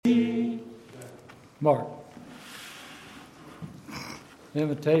Mark.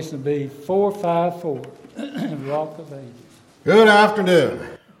 Invitation to be 454, Rock of Ages. Good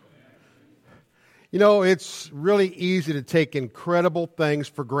afternoon. You know, it's really easy to take incredible things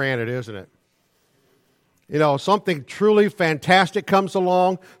for granted, isn't it? You know, something truly fantastic comes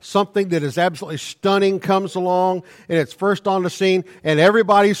along, something that is absolutely stunning comes along, and it's first on the scene, and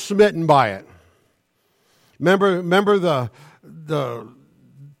everybody's smitten by it. Remember the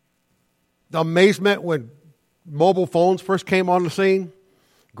amazement when mobile phones first came on the scene?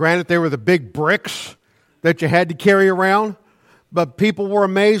 Granted, they were the big bricks that you had to carry around, but people were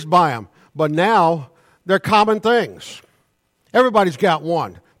amazed by them. But now, they're common things. Everybody's got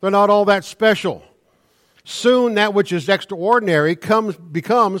one. They're not all that special. Soon, that which is extraordinary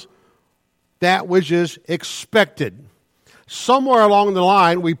becomes that which is expected. Somewhere along the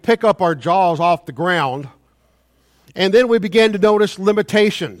line, we pick up our jaws off the ground, and then we begin to notice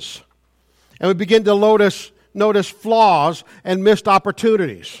limitations. And we begin to notice flaws and missed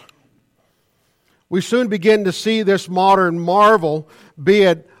opportunities. We soon begin to see this modern marvel, be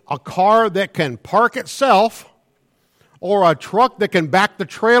it a car that can park itself, or a truck that can back the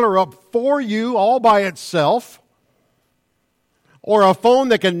trailer up for you all by itself, or a phone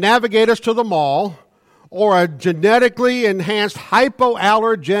that can navigate us to the mall, or a genetically enhanced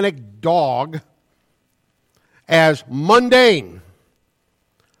hypoallergenic dog, as mundane.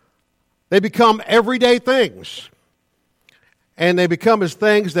 They become everyday things, and they become as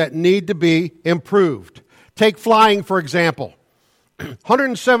things that need to be improved. Take flying, for example.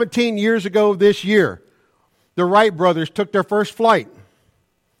 117 years ago this year, the Wright brothers took their first flight.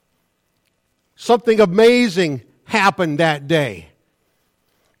 Something amazing happened that day.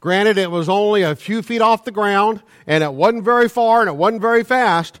 Granted, it was only a few feet off the ground, and it wasn't very far, and it wasn't very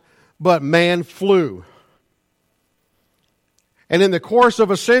fast, but man flew. And in the course of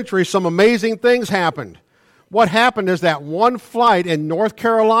a century, some amazing things happened. What happened is that one flight in North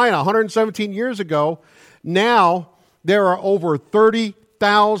Carolina 117 years ago, now there are over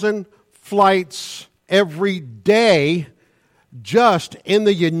 30,000 flights every day just in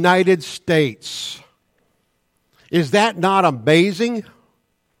the United States. Is that not amazing?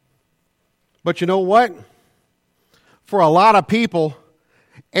 But you know what? For a lot of people,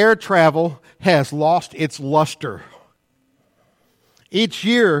 air travel has lost its luster. Each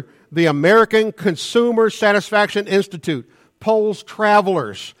year, the American Consumer Satisfaction Institute polls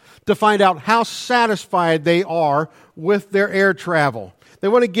travelers to find out how satisfied they are with their air travel. They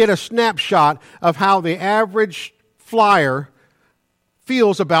want to get a snapshot of how the average flyer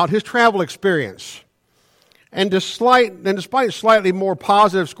feels about his travel experience. And despite slightly more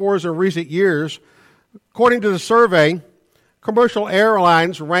positive scores in recent years, according to the survey, commercial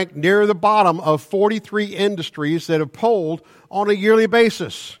airlines rank near the bottom of 43 industries that have polled on a yearly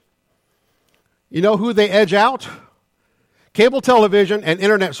basis. You know who they edge out? Cable television and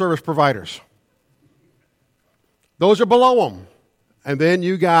internet service providers. Those are below them. And then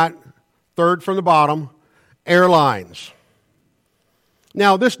you got, third from the bottom, airlines.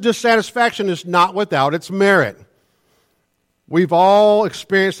 Now, this dissatisfaction is not without its merit. We've all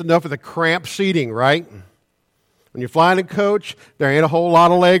experienced enough of the cramped seating, right? When you're flying a coach, there ain't a whole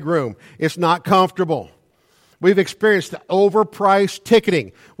lot of leg room. It's not comfortable. We've experienced the overpriced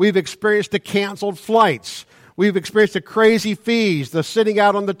ticketing. We've experienced the canceled flights. We've experienced the crazy fees, the sitting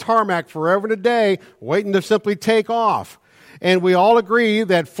out on the tarmac forever and a day, waiting to simply take off. And we all agree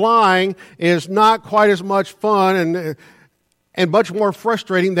that flying is not quite as much fun and much more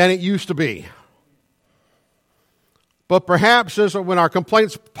frustrating than it used to be. But perhaps when our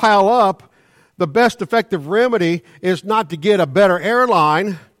complaints pile up, the best effective remedy is not to get a better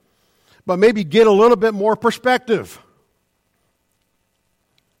airline, but maybe get a little bit more perspective.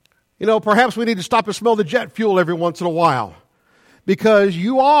 You know, perhaps we need to stop and smell the jet fuel every once in a while, because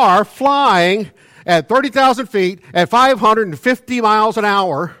you are flying at 30,000 feet at 550 miles an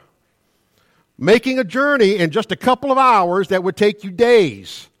hour, making a journey in just a couple of hours that would take you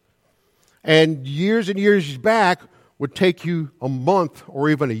days, and years back would take you a month or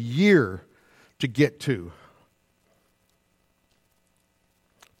even a year to get to.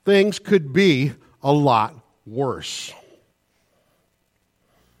 Things could be a lot worse.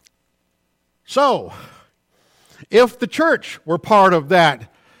 So, if the church were part of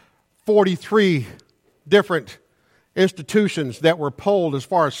that 43 different institutions that were polled as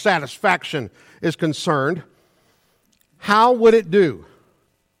far as satisfaction is concerned, how would it do?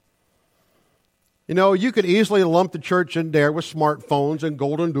 You know, you could easily lump the church in there with smartphones and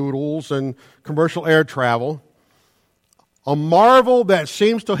golden doodles and commercial air travel. A marvel that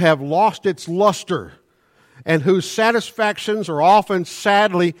seems to have lost its luster and whose satisfactions are often,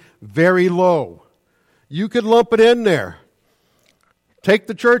 sadly, very low. You could lump it in there. Take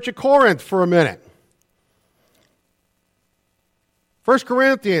the church at Corinth for a minute. 1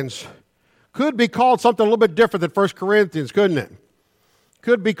 Corinthians could be called something a little bit different than 1 Corinthians, couldn't it?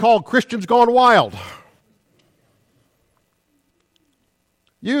 Could be called Christians Gone Wild.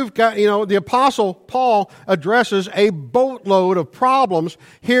 You've got, the Apostle Paul addresses a boatload of problems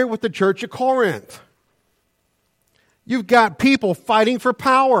here with the church at Corinth. You've got people fighting for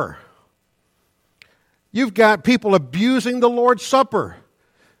power. You've got people abusing the Lord's Supper.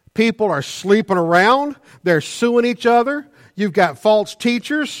 People are sleeping around. They're suing each other. You've got false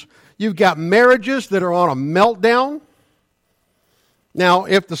teachers. You've got marriages that are on a meltdown. Now,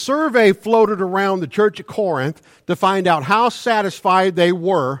 if the survey floated around the church at Corinth to find out how satisfied they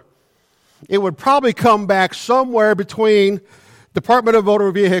were, it would probably come back somewhere between Department of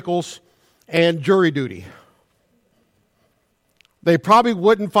Motor Vehicles and jury duty. They probably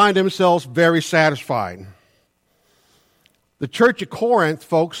wouldn't find themselves very satisfied. The church at Corinth,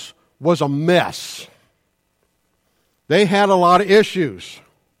 folks, was a mess. They had a lot of issues.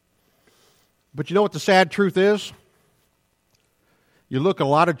 But you know what the sad truth is? You look at a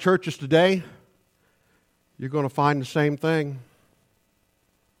lot of churches today, you're going to find the same thing.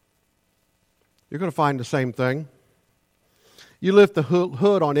 You're going to find the same thing. You lift the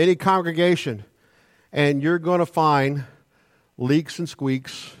hood on any congregation, and you're going to find leaks and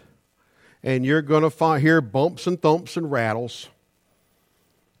squeaks, and you're going to hear bumps and thumps and rattles.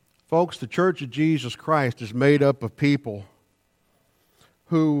 Folks, the Church of Jesus Christ is made up of people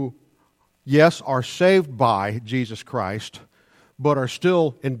who, yes, are saved by Jesus Christ, but are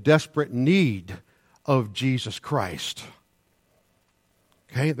still in desperate need of Jesus Christ.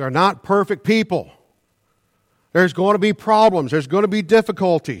 Okay, they're not perfect people. There's going to be problems. There's going to be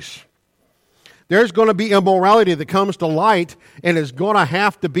difficulties. There's going to be immorality that comes to light and is going to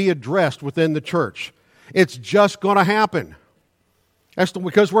have to be addressed within the church. It's just going to happen. That's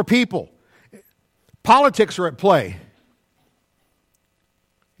because we're people. Politics are at play.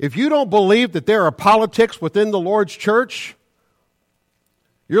 If you don't believe that there are politics within the Lord's church,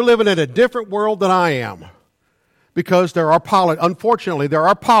 you're living in a different world than I am. Because unfortunately, there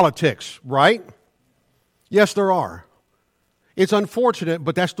are politics, right? Yes, there are. It's unfortunate,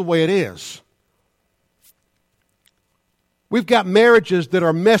 but that's the way it is. We've got marriages that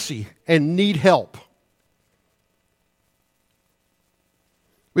are messy and need help.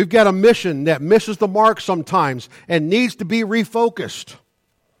 We've got a mission that misses the mark sometimes and needs to be refocused.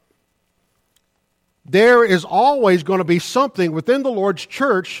 There is always going to be something within the Lord's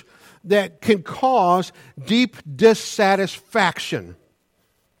church that can cause deep dissatisfaction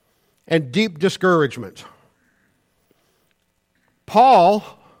and deep discouragement. Paul,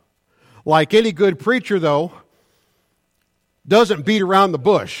 like any good preacher though, doesn't beat around the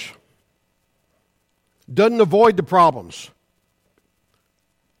bush, doesn't avoid the problems.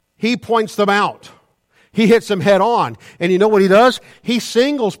 He points them out. He hits them head on. And you know what he does? He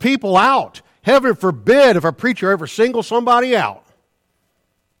singles people out. Heaven forbid if a preacher ever singles somebody out.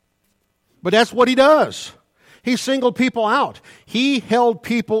 But that's what he does. He singled people out. He held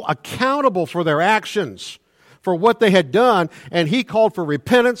people accountable for their actions, for what they had done, and he called for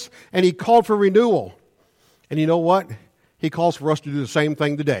repentance and he called for renewal. And you know what? He calls for us to do the same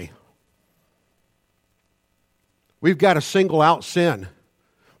thing today. We've got to single out sin.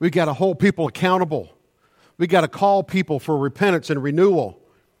 We've got to hold people accountable. We've got to call people for repentance and renewal.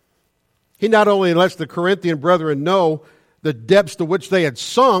 He not only lets the Corinthian brethren know the depths to which they had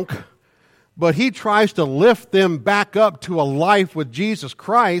sunk, but he tries to lift them back up to a life with Jesus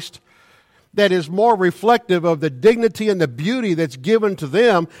Christ that is more reflective of the dignity and the beauty that's given to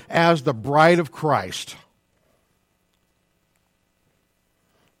them as the bride of Christ.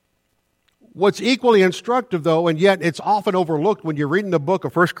 What's equally instructive, though, and yet it's often overlooked when you're reading the book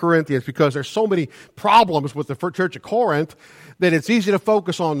of 1 Corinthians because there's so many problems with the church of Corinth that it's easy to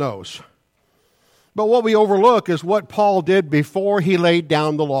focus on those. But what we overlook is what Paul did before he laid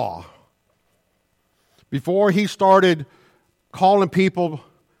down the law. Before he started calling people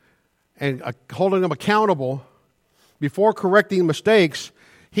and holding them accountable, before correcting mistakes,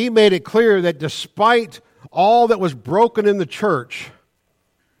 he made it clear that despite all that was broken in the church,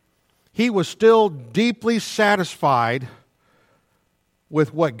 he was still deeply satisfied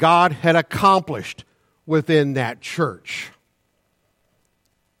with what God had accomplished within that church.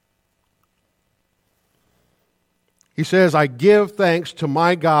 He says, I give thanks to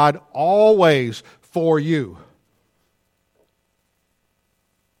my God always for you.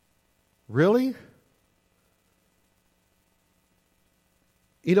 Really?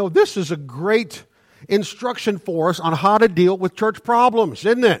 You know, this is a great instruction for us on how to deal with church problems,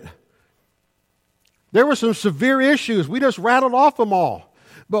 isn't it? There were some severe issues. We just rattled off them all.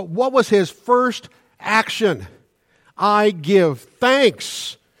 But what was his first action? I give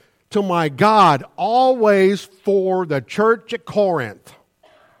thanks to my God always for the church at Corinth.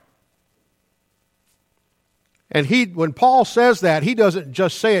 And when Paul says that, he doesn't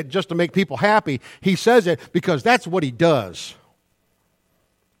just say it just to make people happy. He says it because that's what he does.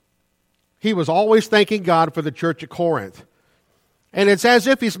 He was always thanking God for the church at Corinth. And it's as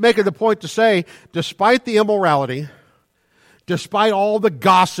if he's making the point to say, despite the immorality, despite all the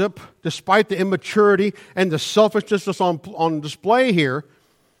gossip, despite the immaturity and the selfishness that's on display here,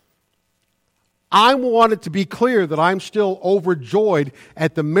 I want it to be clear that I'm still overjoyed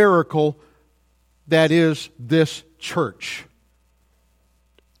at the miracle that is this church.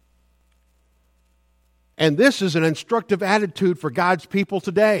 And this is an instructive attitude for God's people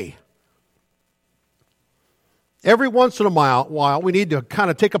today. Every once in a while, we need to kind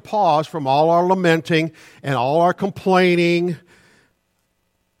of take a pause from all our lamenting and all our complaining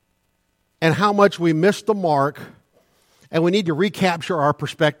and how much we missed the mark, and we need to recapture our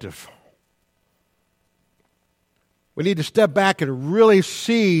perspective. We need to step back and really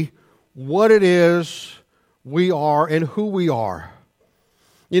see what it is we are and who we are.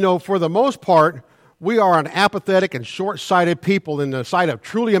 You know, for the most part, we are an apathetic and short-sighted people in the sight of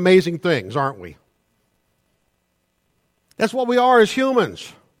truly amazing things, aren't we? That's what we are as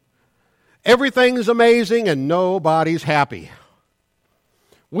humans. Everything's amazing and nobody's happy.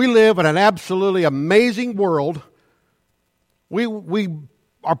 We live in an absolutely amazing world. We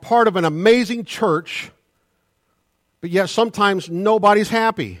are part of an amazing church, but yet sometimes nobody's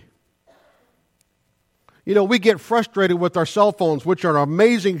happy. You know, we get frustrated with our cell phones, which are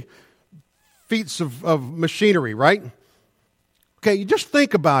amazing feats of machinery, right? Okay, you just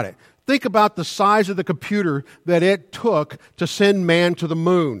think about it. Think about the size of the computer that it took to send man to the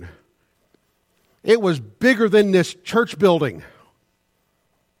moon. It was bigger than this church building.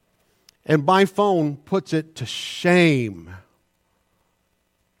 And my phone puts it to shame.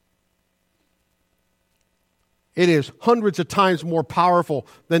 It is hundreds of times more powerful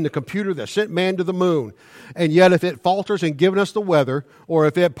than the computer that sent man to the moon. And yet if it falters in giving us the weather, or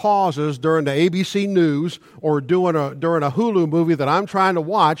if it pauses during the ABC News, or during a Hulu movie that I'm trying to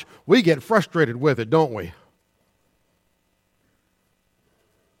watch, we get frustrated with it, don't we?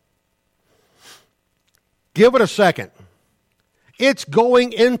 Give it a second. It's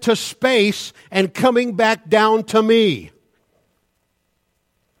going into space and coming back down to me.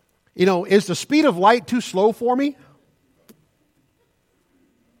 You know, is the speed of light too slow for me?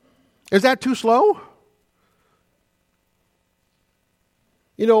 Is that too slow?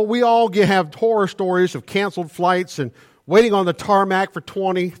 You know, we all have horror stories of canceled flights and waiting on the tarmac for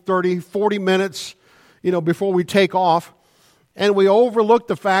 20, 30, 40 minutes, you know, before we take off. And we overlook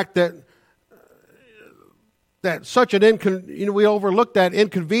the fact that we overlook that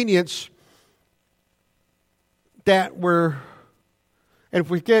inconvenience and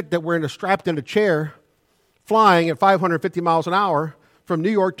forget that we're strapped in a chair flying at 550 miles an hour from New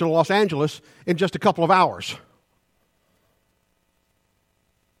York to Los Angeles in just a couple of hours.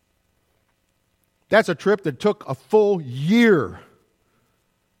 That's a trip that took a full year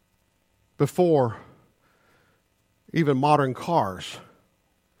before even modern cars.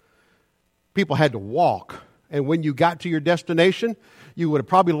 People had to walk. And when you got to your destination, you would have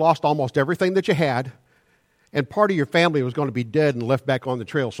probably lost almost everything that you had. And part of your family was going to be dead and left back on the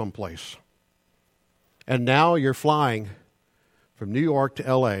trail someplace. And now you're flying from New York to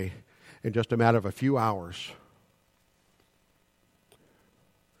L.A. in just a matter of a few hours.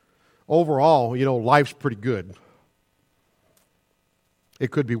 Overall, you know, life's pretty good.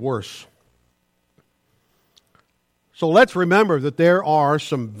 It could be worse. So let's remember that there are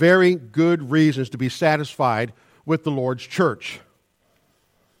some very good reasons to be satisfied with the Lord's church.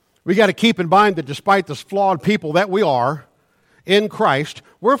 We got to keep in mind that despite the flawed people that we are in Christ,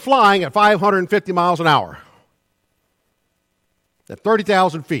 we're flying at 550 miles an hour at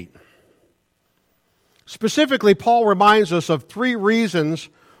 30,000 feet. Specifically, Paul reminds us of 3 reasons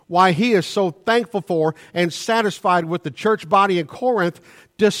why he is so thankful for and satisfied with the church body in Corinth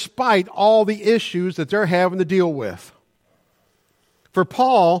despite all the issues that they're having to deal with. For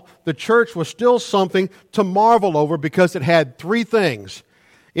Paul, the church was still something to marvel over because it had 3 things.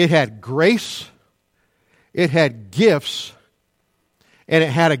 It had grace, it had gifts, and it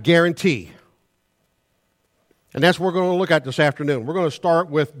had a guarantee. And that's what we're going to look at this afternoon. We're going to start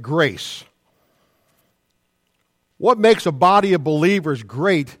with grace. What makes a body of believers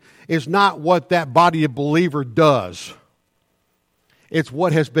great is not what that body of believer does. It's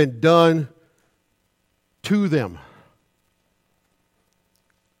what has been done to them.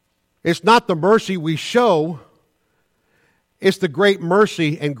 It's not the mercy we show. It's the great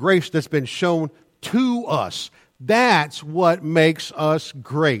mercy and grace that's been shown to us. That's what makes us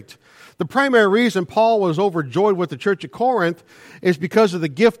great. The primary reason Paul was overjoyed with the church at Corinth is because of the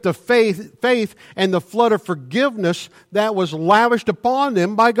gift of faith and the flood of forgiveness that was lavished upon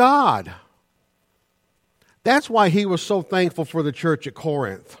them by God. That's why he was so thankful for the church at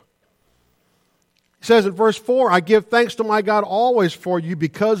Corinth. He says in verse 4, I give thanks to my God always for you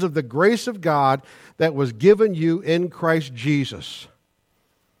because of the grace of God that was given you in Christ Jesus.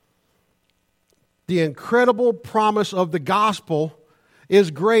 The incredible promise of the gospel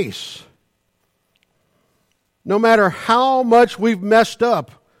is grace. No matter how much we've messed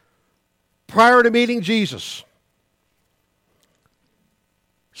up prior to meeting Jesus.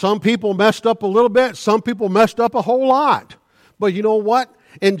 Some people messed up a little bit. Some people messed up a whole lot. But you know what?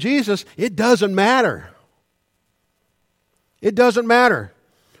 In Jesus, it doesn't matter. It doesn't matter.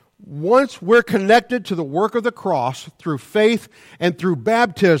 Once we're connected to the work of the cross through faith and through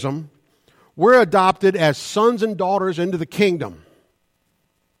baptism, we're adopted as sons and daughters into the kingdom.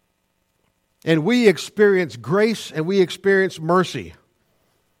 And we experience grace and we experience mercy.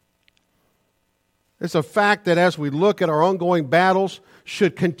 It's a fact that as we look at our ongoing battles,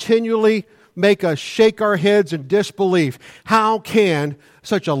 should continually make us shake our heads in disbelief. How can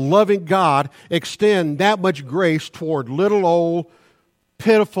such a loving God extend that much grace toward little old,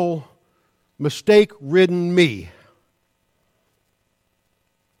 pitiful, mistake-ridden me?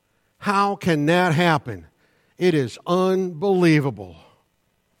 How can that happen? It is unbelievable.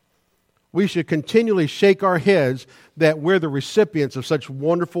 We should continually shake our heads that we're the recipients of such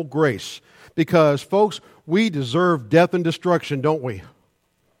wonderful grace. Because, folks, we deserve death and destruction, don't we?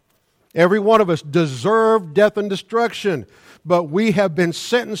 Every one of us deserve death and destruction, but we have been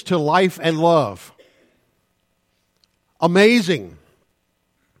sentenced to life and love. Amazing.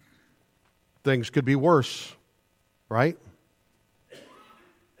 Things could be worse, right?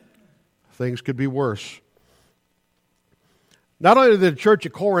 Things could be worse. Not only did the church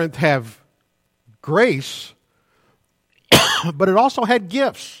at Corinth have grace, but it also had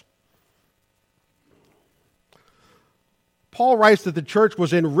gifts. Paul writes that the church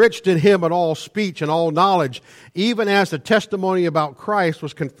was enriched in him in all speech and all knowledge, even as the testimony about Christ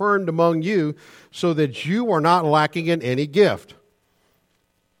was confirmed among you, so that you are not lacking in any gift.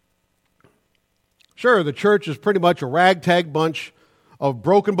 Sure, the church is pretty much a ragtag bunch of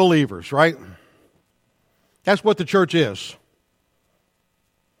broken believers, right? That's what the church is.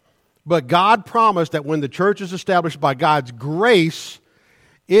 But God promised that when the church is established by God's grace,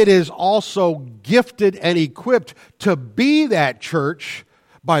 it is also gifted and equipped to be that church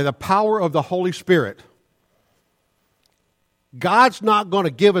by the power of the Holy Spirit. God's not going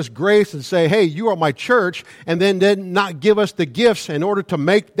to give us grace and say, hey, you are my church, and then not give us the gifts in order to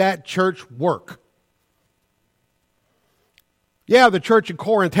make that church work. Yeah, the church in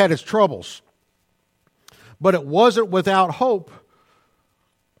Corinth had its troubles, but it wasn't without hope,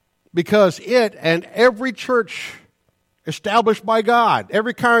 because it and every church established by God,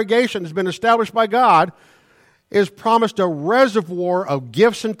 every congregation has been established by God, is promised a reservoir of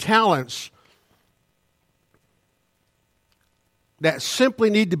gifts and talents that simply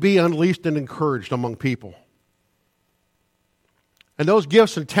need to be unleashed and encouraged among people. And those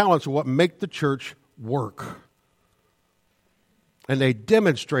gifts and talents are what make the church work. And they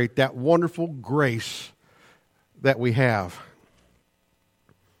demonstrate that wonderful grace that we have.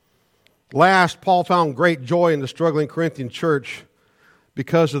 Last, Paul found great joy in the struggling Corinthian church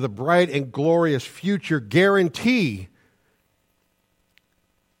because of the bright and glorious future guarantee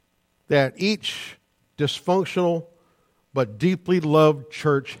that each dysfunctional but deeply loved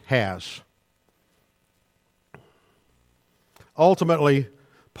church has. Ultimately,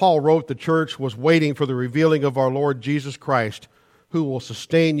 Paul wrote the church was waiting for the revealing of our Lord Jesus Christ, who will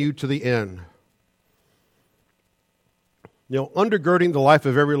sustain you to the end. You know, undergirding the life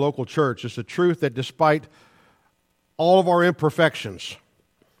of every local church is the truth that despite all of our imperfections,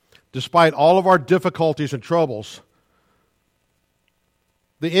 despite all of our difficulties and troubles,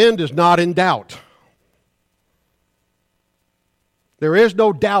 the end is not in doubt. There is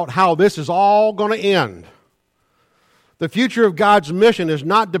no doubt how this is all going to end. The future of God's mission is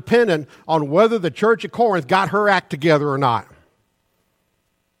not dependent on whether the church at Corinth got her act together or not.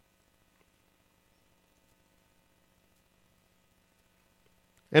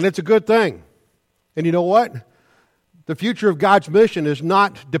 And it's a good thing. And you know what? The future of God's mission is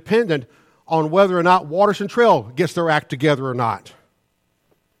not dependent on whether or not Waterson Trail gets their act together or not.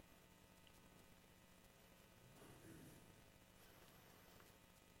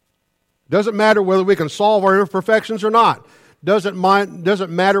 Doesn't matter whether we can solve our imperfections or not. Doesn't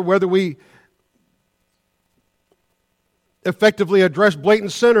matter whether we effectively address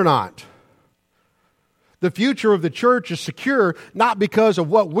blatant sin or not. The future of the church is secure not because of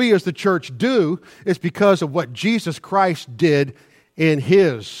what we as the church do, it's because of what Jesus Christ did in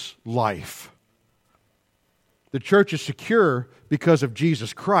His life. The church is secure because of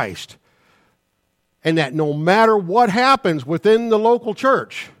Jesus Christ. And that no matter what happens within the local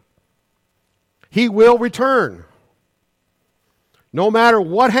church, He will return. No matter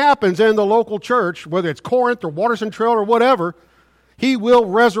what happens in the local church, whether it's Corinth or Watterson Trail or whatever, He will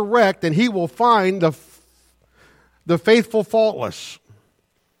resurrect and He will find the faithful faultless.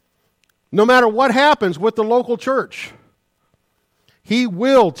 No matter what happens with the local church, He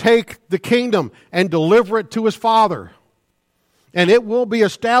will take the kingdom and deliver it to His Father. And it will be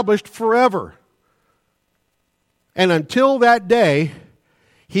established forever. And until that day,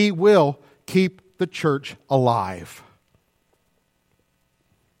 He will keep the church alive.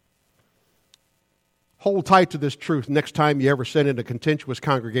 Hold tight to this truth next time you ever sit in a contentious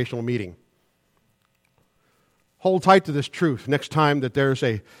congregational meeting. Hold tight to this truth next time that there's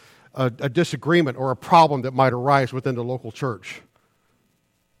a disagreement or a problem that might arise within the local church.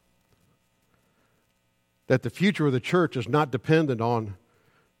 That the future of the church is not dependent on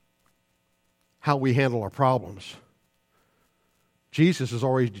how we handle our problems. Jesus has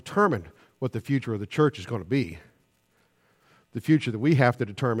already determined what the future of the church is going to be. The future that we have to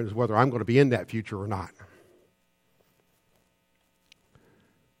determine is whether I'm going to be in that future or not.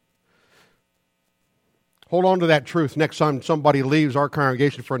 Hold on to that truth next time somebody leaves our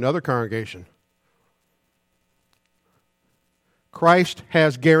congregation for another congregation. Christ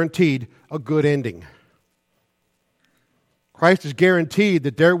has guaranteed a good ending. Christ has guaranteed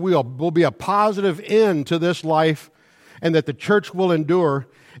that there will be a positive end to this life and that the church will endure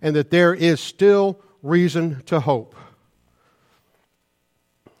and that there is still reason to hope.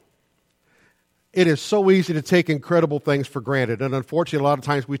 It is so easy to take incredible things for granted, and unfortunately, a lot of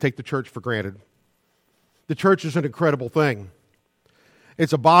times we take the church for granted. The church is an incredible thing.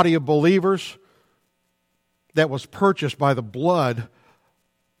 It's a body of believers that was purchased by the blood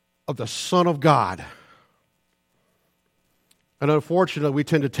of the Son of God. And unfortunately, we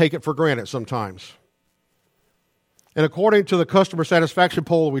tend to take it for granted sometimes. And according to the customer satisfaction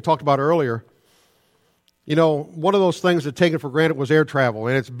poll that we talked about earlier, you know, one of those things that taken for granted was air travel.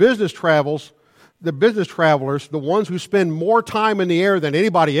 And it's business travelers, the ones who spend more time in the air than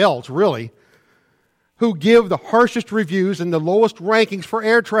anybody else, really, who give the harshest reviews and the lowest rankings for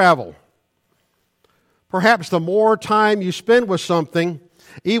air travel. Perhaps the more time you spend with something,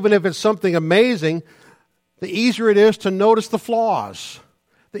 even if it's something amazing, the easier it is to notice the flaws.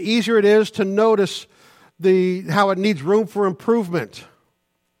 The easier it is to notice how it needs room for improvement.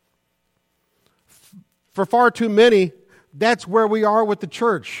 For far too many, that's where we are with the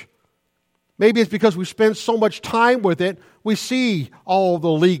church. Maybe it's because we spend so much time with it, we see all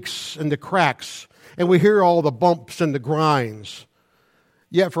the leaks and the cracks, and we hear all the bumps and the grinds.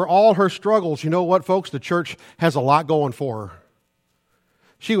 Yet for all her struggles, you know what, folks? The church has a lot going for her.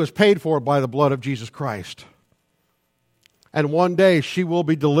 She was paid for by the blood of Jesus Christ. And one day she will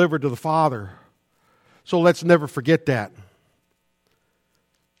be delivered to the Father. So let's never forget that.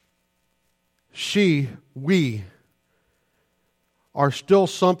 We are still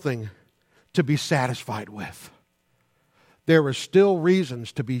something to be satisfied with. There are still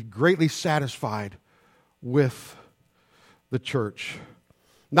reasons to be greatly satisfied with the church.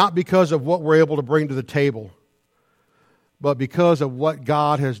 Not because of what we're able to bring to the table, but because of what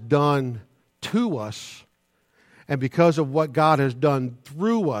God has done to us and because of what God has done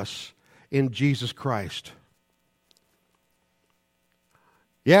through us in Jesus Christ.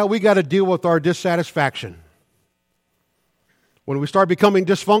 Yeah, we got to deal with our dissatisfaction. When we start becoming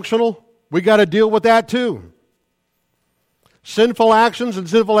dysfunctional, we got to deal with that too. Sinful actions and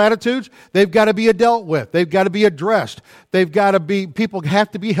sinful attitudes, they've got to be dealt with. They've got to be addressed. People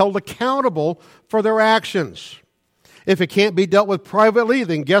have to be held accountable for their actions. If it can't be dealt with privately,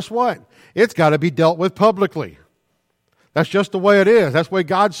 then guess what? It's got to be dealt with publicly. That's just the way it is. That's the way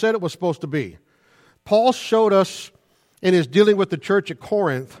God said it was supposed to be. Paul showed us in his dealing with the church at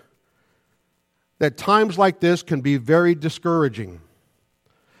Corinth that times like this can be very discouraging.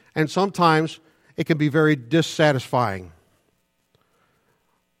 And sometimes it can be very dissatisfying.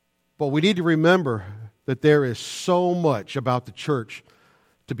 But we need to remember that there is so much about the church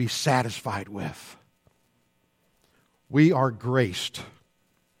to be satisfied with. We are graced.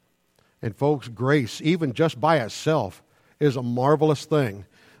 And folks, grace, even just by itself, is a marvelous thing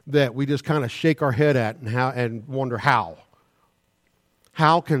that we just kind of shake our head at and wonder how.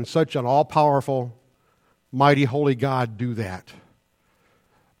 How can such an all-powerful, mighty, holy God do that.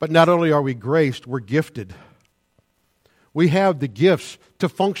 But not only are we graced, we're gifted. We have the gifts to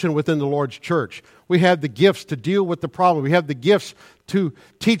function within the Lord's church. We have the gifts to deal with the problem. We have the gifts to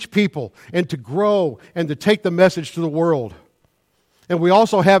teach people and to grow and to take the message to the world. And we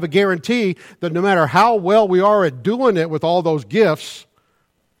also have a guarantee that no matter how well we are at doing it with all those gifts,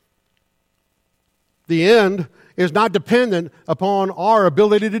 the end is not dependent upon our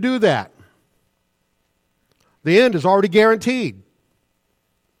ability to do that. The end is already guaranteed.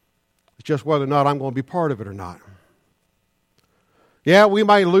 It's just whether or not I'm going to be part of it or not. Yeah, we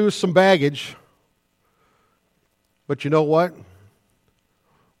might lose some baggage, but you know what?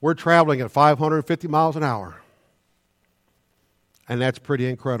 We're traveling at 550 miles an hour, and that's pretty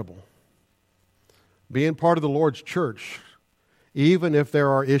incredible. Being part of the Lord's church, even if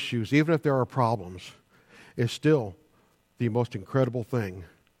there are issues, even if there are problems, is still the most incredible thing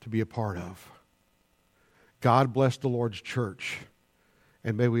to be a part of. God bless the Lord's church,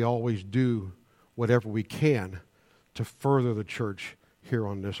 and may we always do whatever we can to further the church here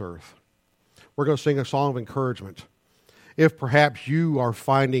on this earth. We're going to sing a song of encouragement. If perhaps you are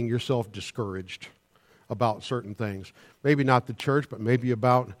finding yourself discouraged about certain things, maybe not the church, but maybe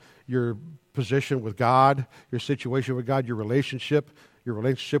about your position with God, your situation with God, your relationship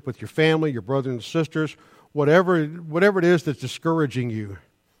with your family, your brothers and sisters, whatever it is that's discouraging you,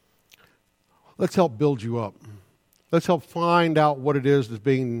 let's help build you up. Let's help find out what it is that's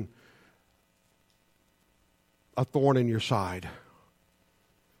being a thorn in your side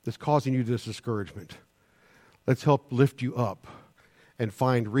that's causing you this discouragement. Let's help lift you up and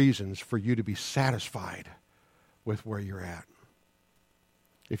find reasons for you to be satisfied with where you're at.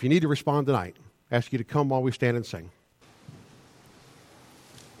 If you need to respond tonight, I ask you to come while we stand and sing.